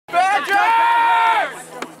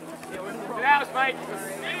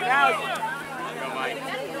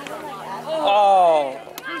Oh!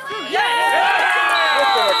 Yeah!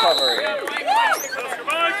 With the recovery.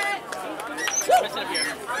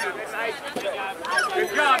 Good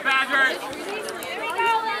job, Badgers!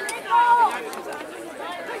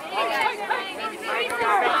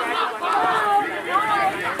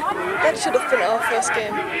 That should have been our first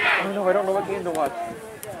game. Oh no, I don't know what game to watch.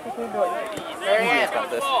 What game do I got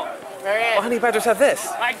this. Oh, Honey Badgers have this.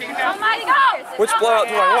 Which blowout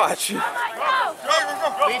do I watch? Lisa!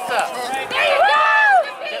 There you go!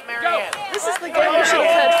 Get Marianne. This is the game we should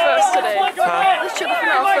have had first today. Huh? This should have been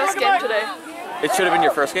our first game today. It should have been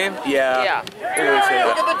your first game? Yeah. Yeah. It really should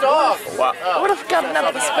Look have. at the dog! Wow. I would have gotten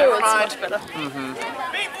up the spirits much better.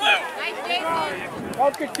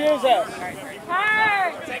 Don't confuse us.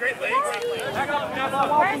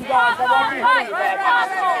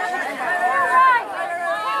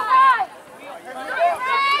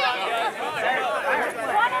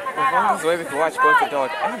 As long as the way we can watch both the dog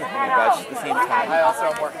and the Honey Badgers at the same time. I also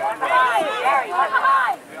am working on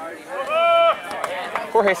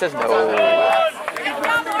Jorge says no.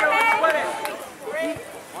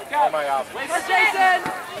 Oh my god.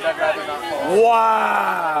 I'd rather not fall.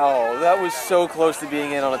 Wow! That was so close to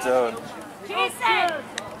being in on its own. Jason!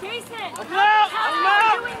 Jason! How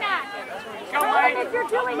are you doing that? How is you're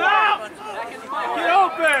doing that? Get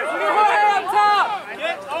open! Right on top!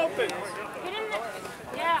 Get open! Get in there.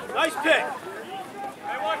 Yeah. Nice pick!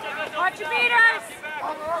 Watch your meters!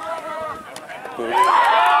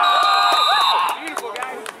 Beautiful,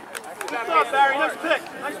 guys. Good job, Barry. Nice pick.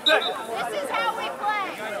 Nice pick. This is how we play.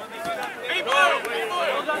 Be blue! Be blue!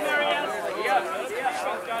 Well done, Marianne.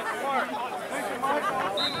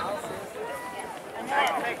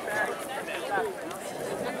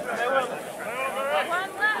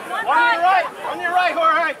 On your right! On your right,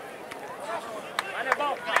 Jorge!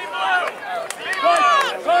 Push!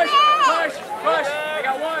 Push! Push! Push! I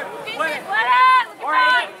got one! Play it!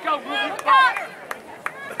 Jorge, go!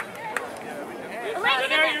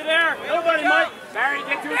 You're there! Nobody, Mike! Barry,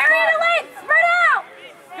 get to his Barry spot! the link! Spread out!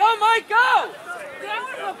 Go, Mike, go!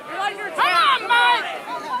 Come on, Mike!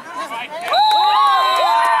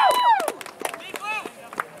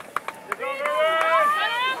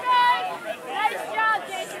 Nice job,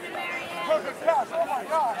 Jason and Marianne. Perfect pass! Oh my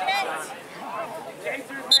God!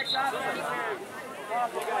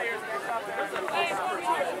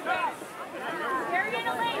 Barry in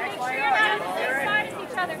the lane. Make sure you're not on the same side as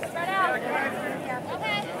each other. Spread out. Okay.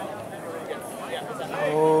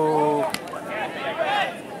 Oh.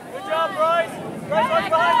 Good job, Bryce! Bryce, right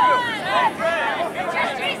behind you!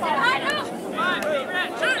 Jason, hide up.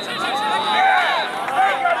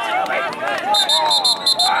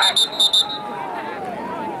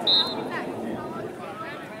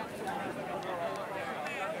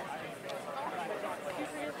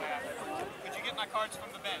 Could you get my cards from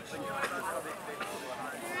the bench?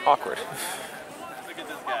 Awkward. Look at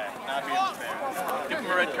this guy, not being fair. Give him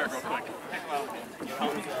a red card real quick.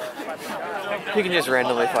 You can just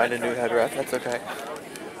randomly find a new head ref, that's okay.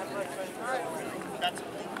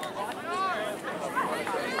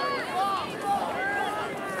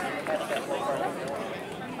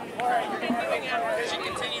 She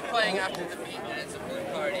continued playing after the beat, and it's a blue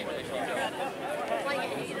card even if you don't.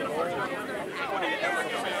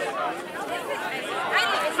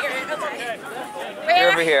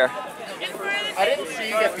 You're over here. I didn't see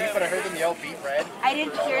you get beat, but I heard them yell beat red. I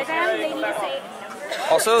didn't hear them. They need to say.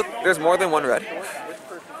 Also, there's more than one red.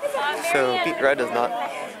 So beat red is not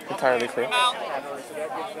entirely true.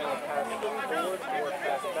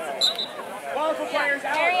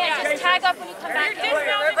 Marianne, just tag up when you come back.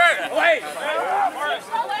 Wait!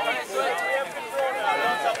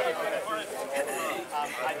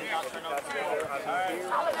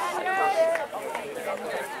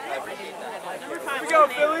 Here we go,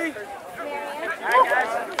 Philly! Alright,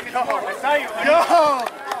 guys. No, I saw you. No!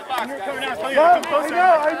 You're coming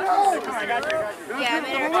out. I know. Come on, I got you. Yeah, I'm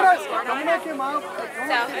in Don't make him out.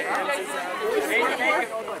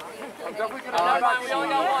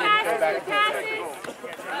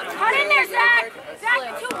 Cut in there, Zach! Zach,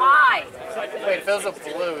 you're too wide! Wait, if it was a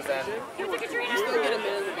blue, then. You took a drink.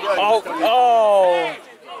 Oh, oh!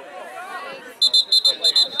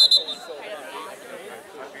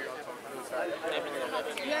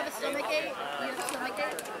 Do you have a stomach ache? You have a stomach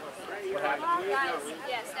ache? Come on, guys.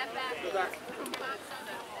 Yeah, step back.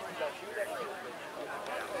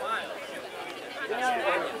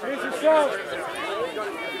 Here's your shot.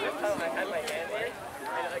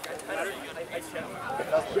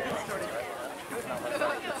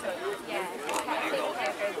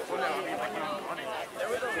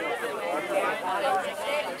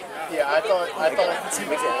 Yeah, I thought like 2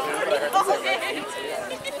 weeks ago.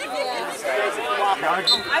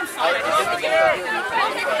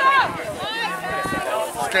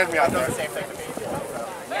 Scared me out there. Same thing to me.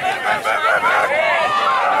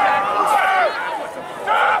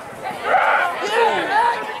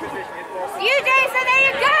 You, Jason, there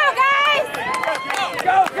you go, guys!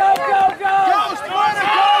 Go, go, go, go! Go, Sparta,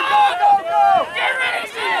 go, go, go, go! Get ready,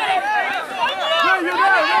 No, you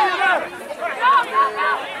got it, no, you got it! Go, go, go!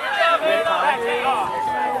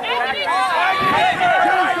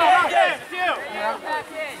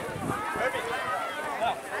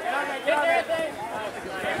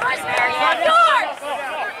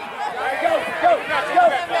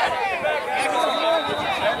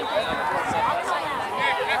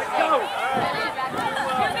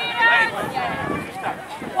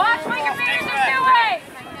 Watch what your fingers are doing!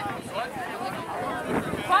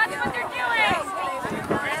 Watch what they're doing!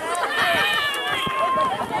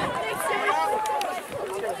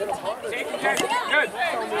 Good.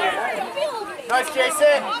 Nice,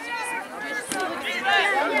 Jason.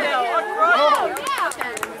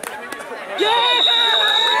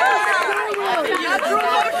 Natural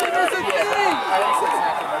motion is a thing!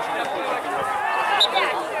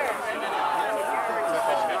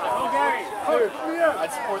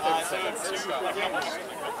 I'd support them.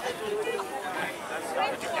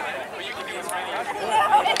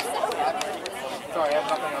 Sorry, I have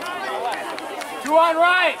nothing else to do. 2 on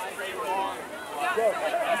right!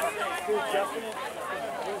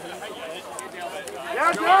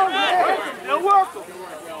 Yeah, go! It'll work!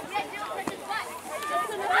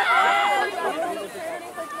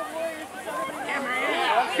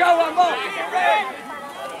 Go, one more!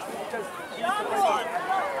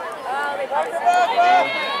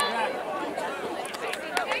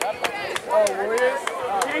 Oh, Warriors?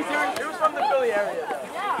 Jason, he was from the Philly area, though.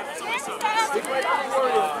 He's right from the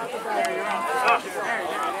Warriors.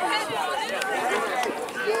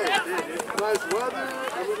 Nice weather.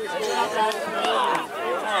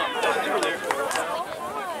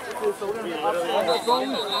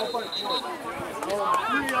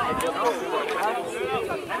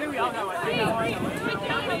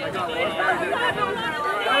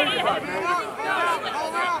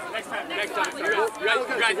 Next time. You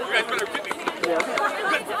guys better fit me.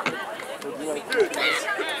 Dude.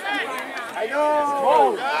 I know.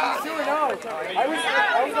 Oh, 2-0. I was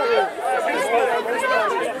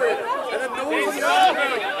and then no one was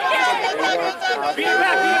Beat it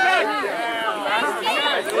back.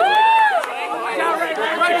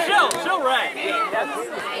 Right, chill, right.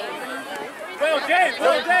 Well, Dave.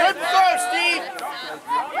 Good throw, Steve.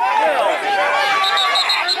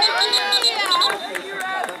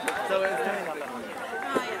 So it's turning up.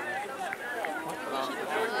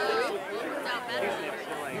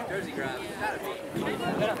 Jersey grab.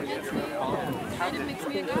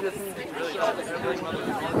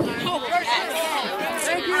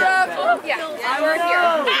 Thank you, Rob! Yeah, we're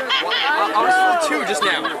here. I was full 2 just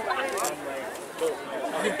now. No,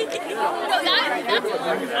 I heard that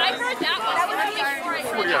one.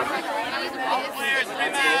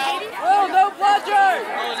 Oh, no pleasure!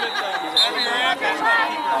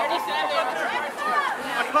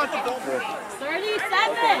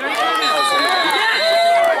 37!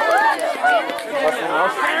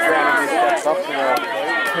 Up in a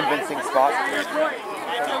convincing spot.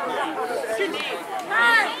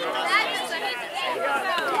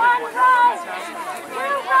 One right! 2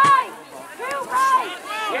 right! 2 right!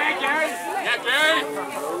 Yeah, Gary.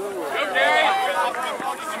 Go, Gary.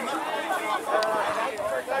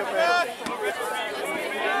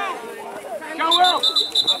 Go, Will.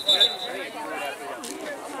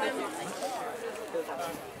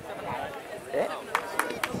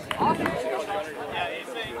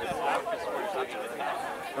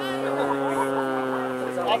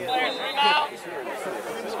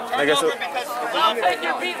 I guess it, I'll take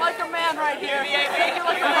your beat like a man right here. Take it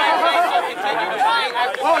like a man.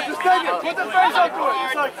 Oh, just take it. Put the face up to it.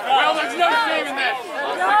 It's like, Well, there's no shame in that.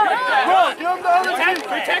 bro, give him the other team.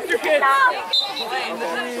 Protect your kids.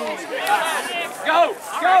 Go.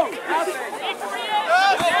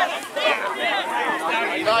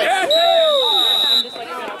 Nice.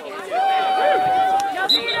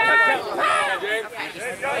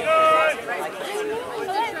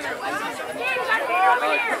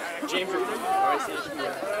 James.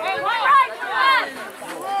 Hey, one right, come on!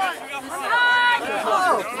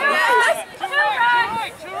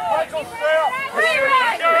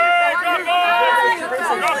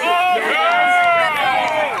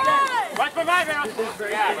 Watch my man.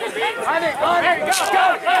 Go.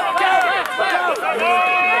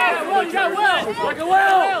 Look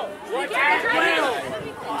at Will.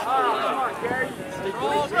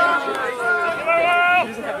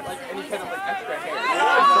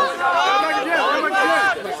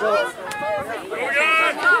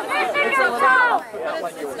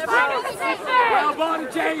 Well, ball to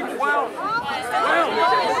James. Well.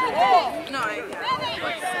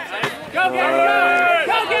 Go, get it, go!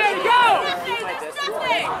 Go, get it, go!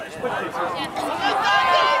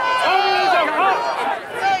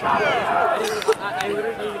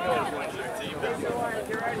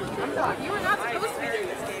 You were not supposed to be doing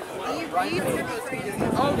this game. He's supposed to be doing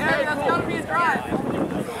this. Okay, that's gotta be his drive.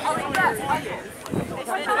 I'll eat that.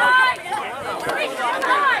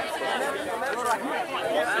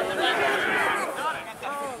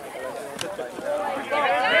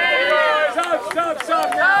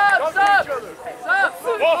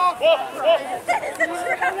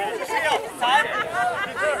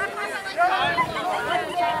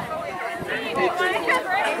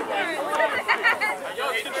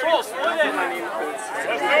 Control, slow down.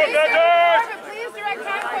 Let's go, Please direct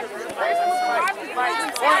time questions to the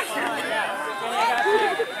person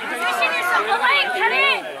who's position yourself, Elaine, get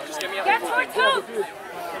in! Get towards hoop!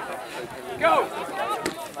 Go!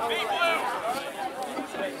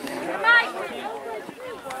 Mike!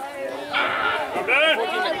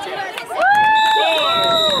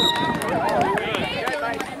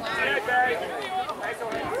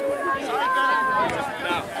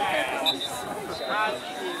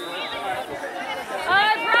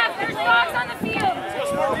 Ref, there's dogs on the field!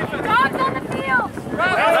 Dogs on the field!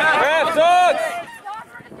 Ref, dogs!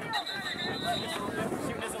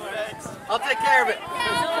 I'll take care of it.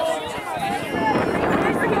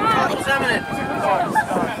 It's imminent.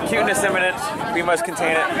 Cuteness imminent. We must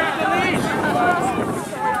contain it.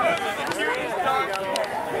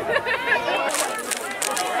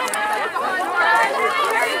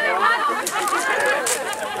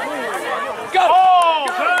 Go! Oh,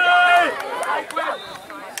 hey!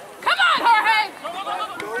 Come on, Jorge!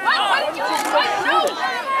 What did you do? No!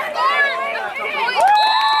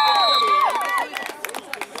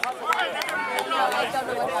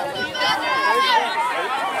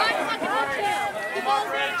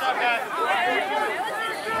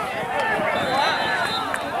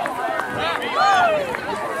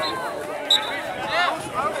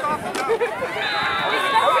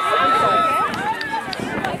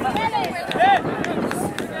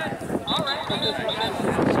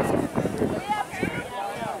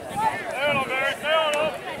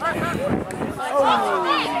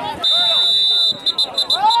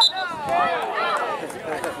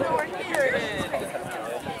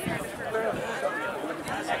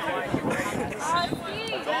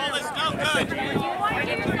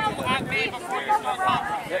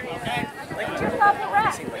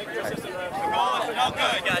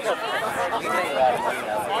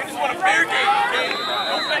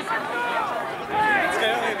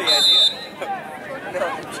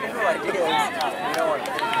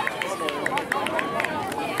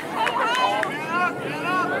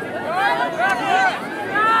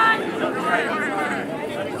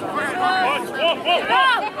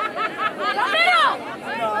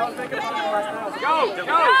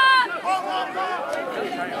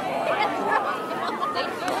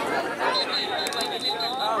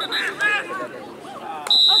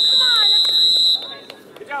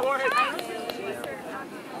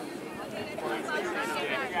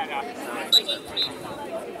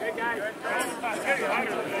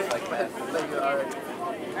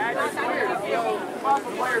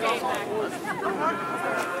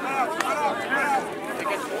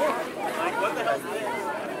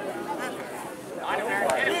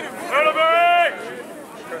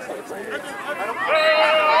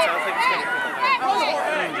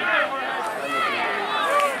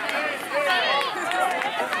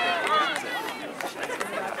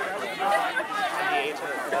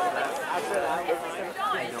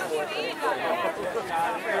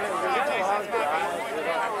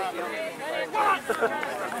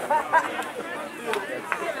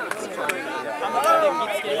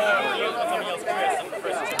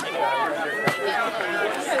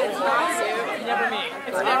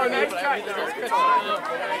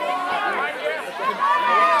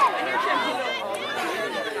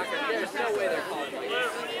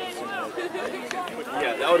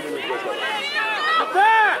 Yeah, that would have been the good one.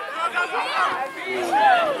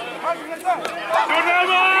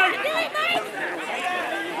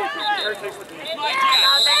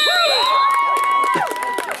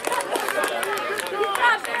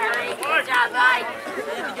 Good job, Mike!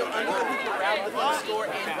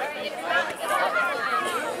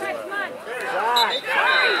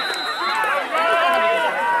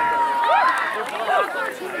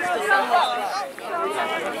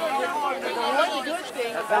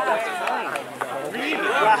 Read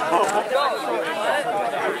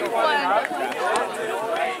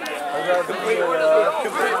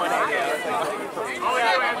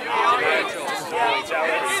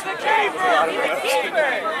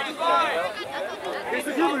It's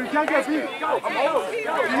the keeper, you can't get beat. Go!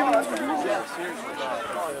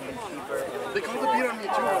 They call the beat on me too,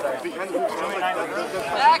 behind the hoops.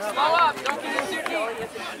 Max, slow up, don't get too deep.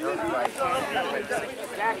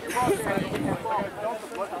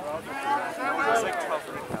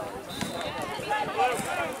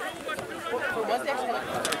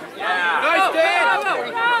 Nice, Dan!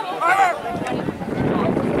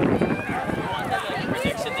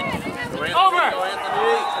 Over!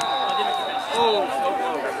 Oh,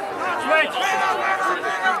 switch!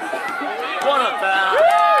 What a foul!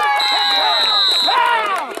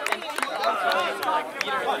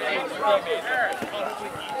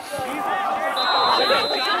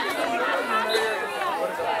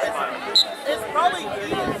 It's probably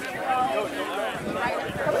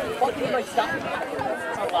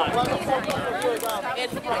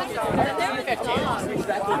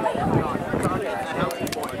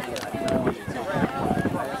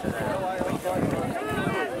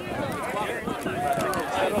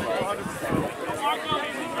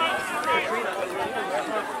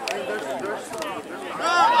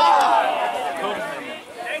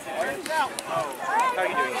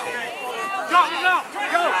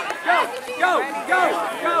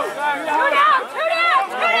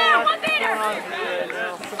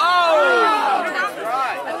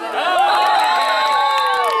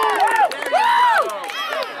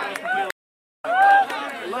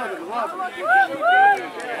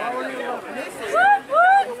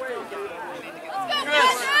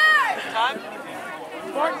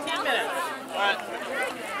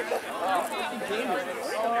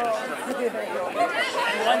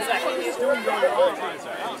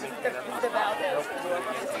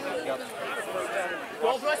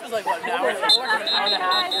was like what, an hour and a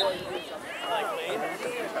half?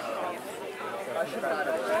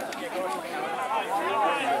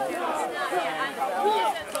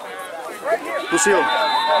 Lucille.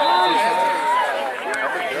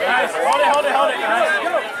 Guys, hold it, guys.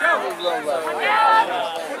 Go.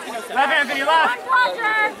 Left, Anthony, left.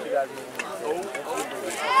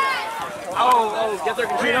 Oh, get their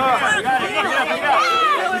control. You got it.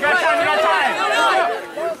 You got time.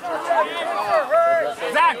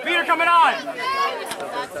 Zach, Peter coming on.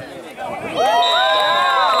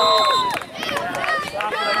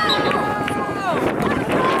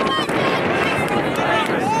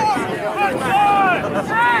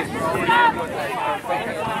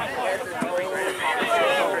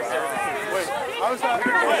 How's that?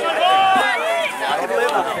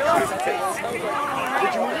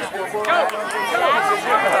 Did you win the scoreboard? Go!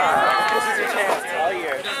 This is your chance all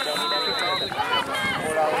year.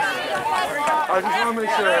 I just want to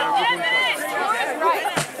make sure everything's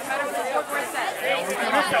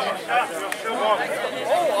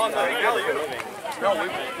Oh, on the alley. No,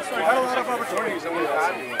 we've had a lot of opportunities and we've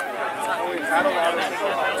had a lot of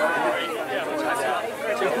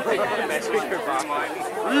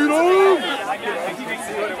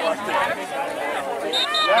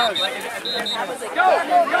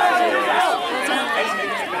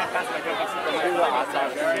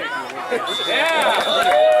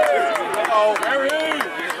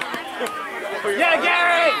Yeah,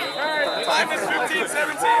 Gary! Time is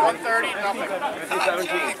 15-17, 1:30, nothing.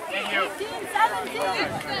 17. Thank you.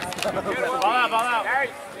 15-17. Ball out. Gary,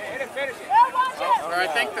 hit it, finish it. Or I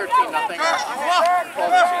think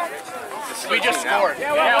 13-0. We just scored.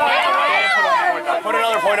 Put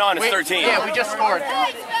another point on, it's 13. Yeah, we just scored.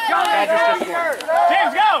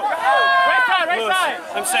 James, go! Right side.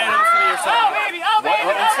 I'm saying off to be your side. Oh, baby! I'm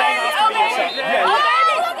saying off to be your side. Yeah.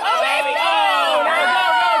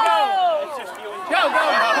 Go!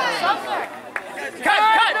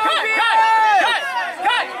 Cut!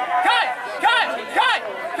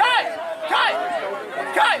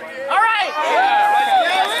 All right!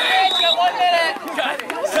 Got 1 minute.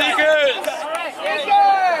 Seekers!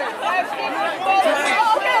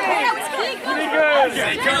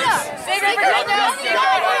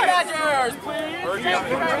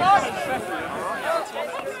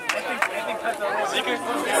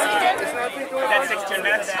 That's 16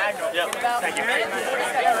 minutes. Yep. Thank you.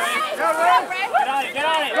 Get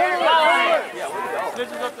on it. This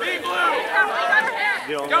is a big blue.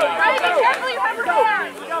 Go, right, be careful, you have your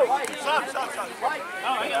back. Stop.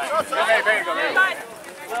 Okay, there you go.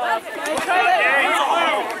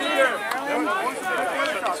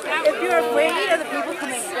 If you're afraid of the people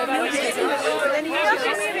coming in, then you have to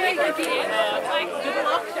be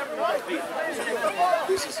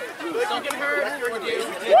Don't get hurt.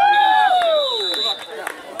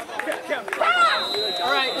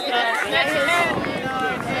 All right. Next man.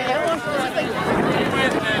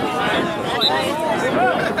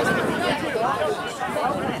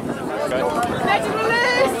 Magic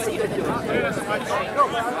release!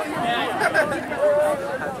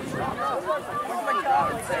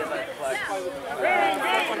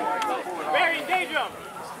 Barry, engage him.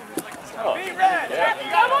 Oh. Be red.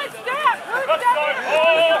 Someone stop! Who's stepping?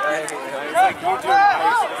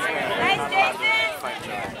 Nice, Jason!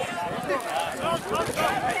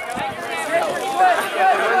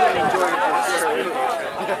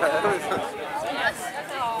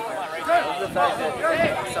 The fact that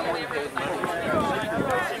someone paid money.